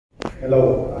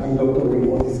Hello, I'm Dr.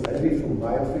 Vinovezky from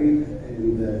Biofeed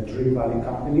and the Dream Valley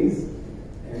Companies.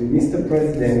 And Mr.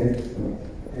 President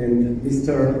and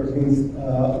Mr.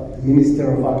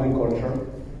 Minister of Agriculture,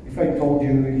 if I told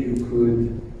you you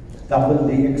could double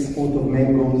the export of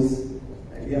mangoes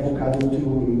and the avocado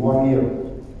too in 1 year,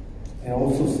 and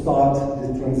also start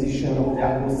the transition of the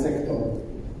agro sector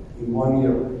in 1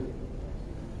 year,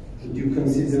 would you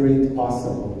consider it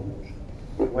possible?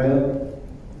 Well,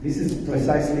 this is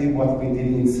precisely what we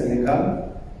did in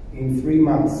Senegal. In 3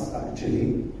 months,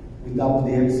 actually, we doubled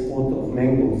the export of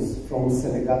mangoes from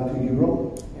Senegal to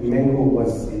Europe, and mango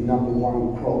was the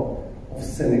 #1 crop of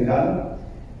Senegal.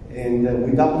 And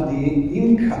we doubled the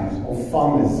income of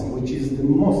farmers, which is the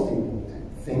most important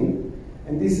thing.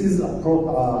 And this is a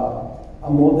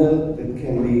model that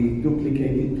can be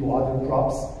duplicated to other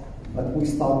crops, but we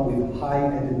start with high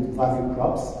added value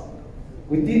crops.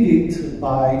 We did it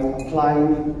by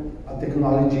applying a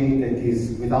technology that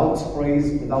is without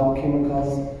sprays, without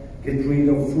chemicals, get rid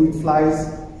of fruit flies.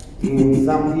 In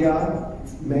Zambia,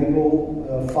 mango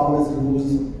farmers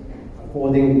lose,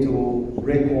 according to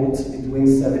records, between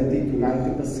 70 to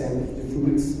 90% of the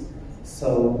fruits.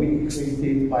 So we increased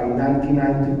it by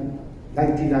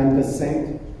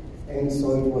 99%, and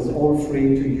so it was all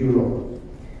free to Europe.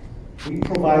 We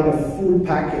provide a full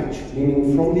package,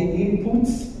 meaning from the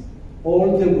inputs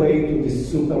all the way to the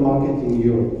supermarket in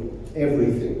Europe,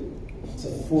 everything. It's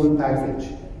a full package.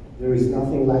 There is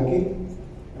nothing like it.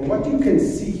 And what you can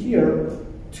see here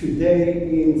today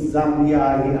in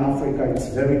Zambia, in Africa, it's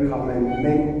very common.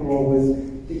 Mango growers,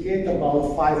 they get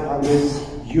about 500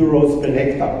 euros per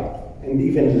hectare, and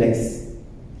even less.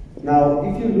 Now,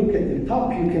 if you look at the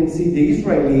top, you can see the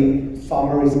Israeli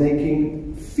farmer is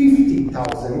making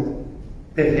 50,000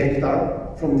 per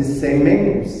hectare from the same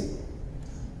mangoes.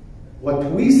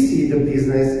 What we see the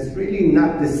business is really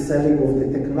not the selling of the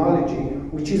technology,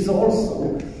 which is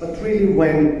also, but really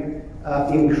when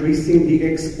increasing the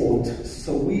export.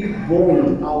 So we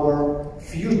bond our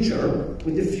future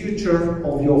with the future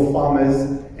of your farmers,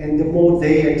 and the more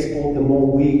they export, the more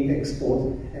we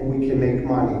export, and we can make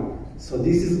money. So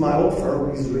this is my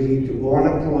offer, is really to go on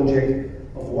a project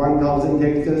of 1,000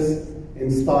 hectares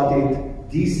and start it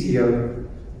this year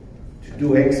to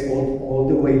do export all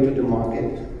the way to the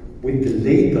market with the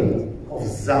label of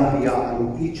Zambia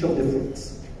on each of the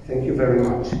fruits. Thank you very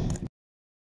much.